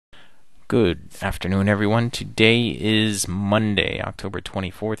Good afternoon, everyone. Today is Monday, October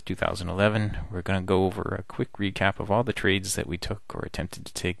 24th, 2011. We're going to go over a quick recap of all the trades that we took or attempted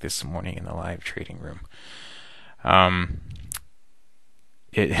to take this morning in the live trading room.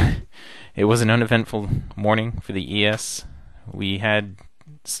 It it was an uneventful morning for the ES. We had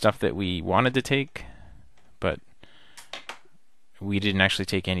stuff that we wanted to take, but we didn't actually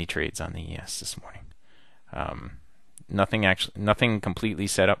take any trades on the ES this morning. Nothing completely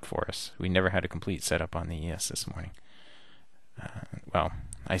set up for us. We never had a complete setup on the ES this morning. Well,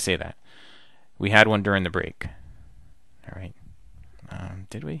 I say that. We had one during the break. All right.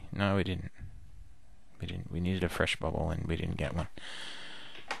 Did we? No, we didn't. We needed a fresh bubble, and we didn't get one.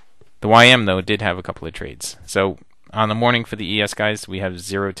 The YM, though, did have a couple of trades. So on the morning for the ES guys, we have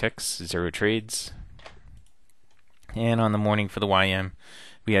 0 ticks, 0 trades. And on the morning for the YM,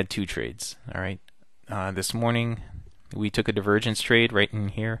 we had 2 trades. All right. This morning, we took a divergence trade right in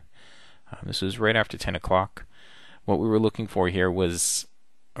here. This was right after 10 o'clock. What we were looking for here was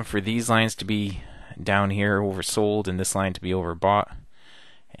for these lines to be down here oversold and this line to be overbought.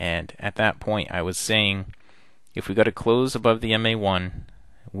 And at that point, I was saying if we got to close above the MA1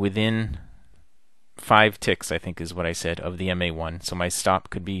 within 5 ticks, I think is what I said, of the MA1, so my stop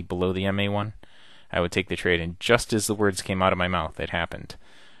could be below the MA1, I would take the trade. And just as the words came out of my mouth, it happened.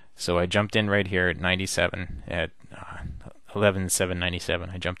 So I jumped in right here at 97, at 11,797.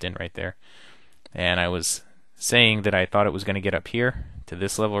 I jumped in right there. And I was saying that I thought it was going to get up here to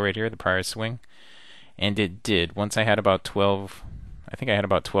this level right here, the prior swing. And it did. Once I had about 12, I think I had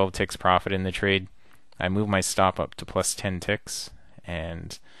about 12 ticks profit in the trade, I moved my stop up to plus 10 ticks.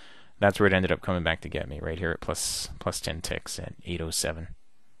 And that's where it ended up coming back to get me, right here at plus 10 ticks at 807.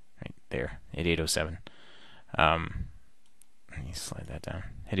 Right there, at 807. Let me slide that down.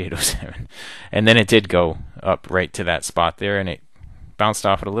 At 807. And then it did go up right to that spot there, and it bounced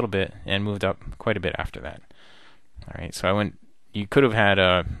off it a little bit and moved up quite a bit after that. Alright, so you could have had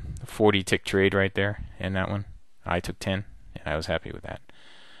a 40 tick trade right there in that one. I took 10, and I was happy with that.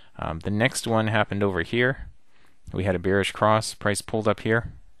 The next one happened over here. We had a bearish cross, price pulled up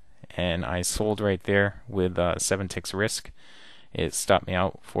here, and I sold right there with 7 ticks risk. It stopped me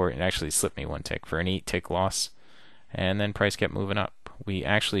out it actually slipped me 1 tick for an 8 tick loss. And then price kept moving up. We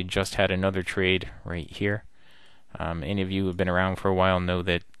actually just had another trade right here. Any of you who have been around for a while know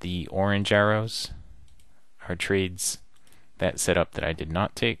that the orange arrows are trades that set up that I did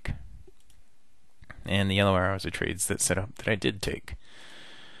not take. And the yellow arrows are trades that set up that I did take.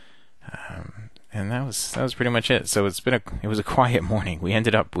 And that was pretty much it. So it was a quiet morning. We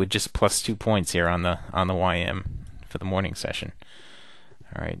ended up with just plus 2 points here on the YM for the morning session.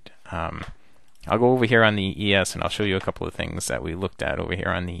 All right. I'll go over here on the ES and I'll show you a couple of things that we looked at over here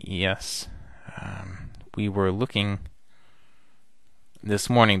on the ES. We were looking this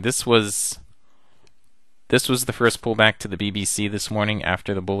morning. This was the first pullback to the BBC this morning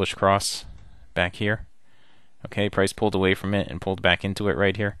after the bullish cross back here. Okay, price pulled away from it and pulled back into it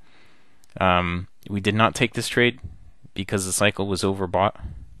right here. We did not take this trade because the cycle was overbought.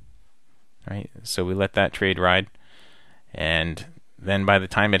 Right, so we let that trade ride, and then by the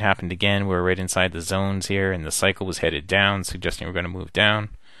time it happened again, we were right inside the zones here, and the cycle was headed down, suggesting we're going to move down.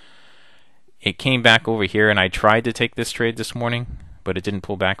 It came back over here, and I tried to take this trade this morning, but it didn't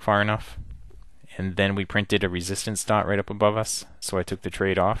pull back far enough. And then we printed a resistance dot right up above us, so I took the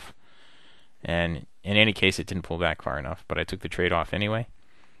trade off. And in any case, it didn't pull back far enough, but I took the trade off anyway.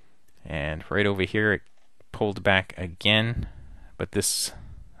 And right over here, it pulled back again, but this,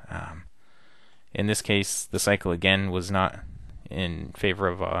 in this case, the cycle again was not in favor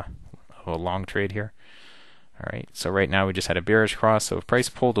of a long trade here. Alright, so right now we just had a bearish cross, so if price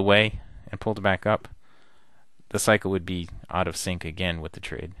pulled away and pulled back up, the cycle would be out of sync again with the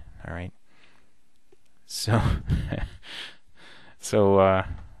trade. Alright, so so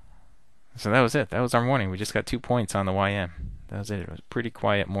that was it. That was our morning. We just got 2 points on the YM. That was it. It was a pretty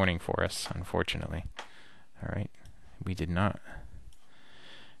quiet morning for us, unfortunately. Alright, we did not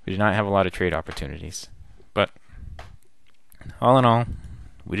have a lot of trade opportunities, but all in all,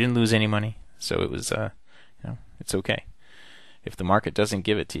 we didn't lose any money, so it was, it's okay. If the market doesn't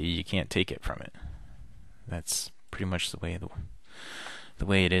give it to you, you can't take it from it. That's pretty much the way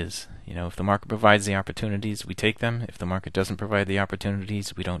it is. If the market provides the opportunities, we take them. If the market doesn't provide the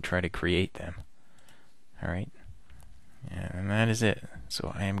opportunities, we don't try to create them. All right, and that is it.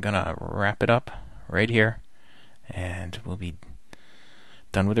 So I am gonna wrap it up right here, and we'll be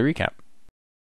done with the recap.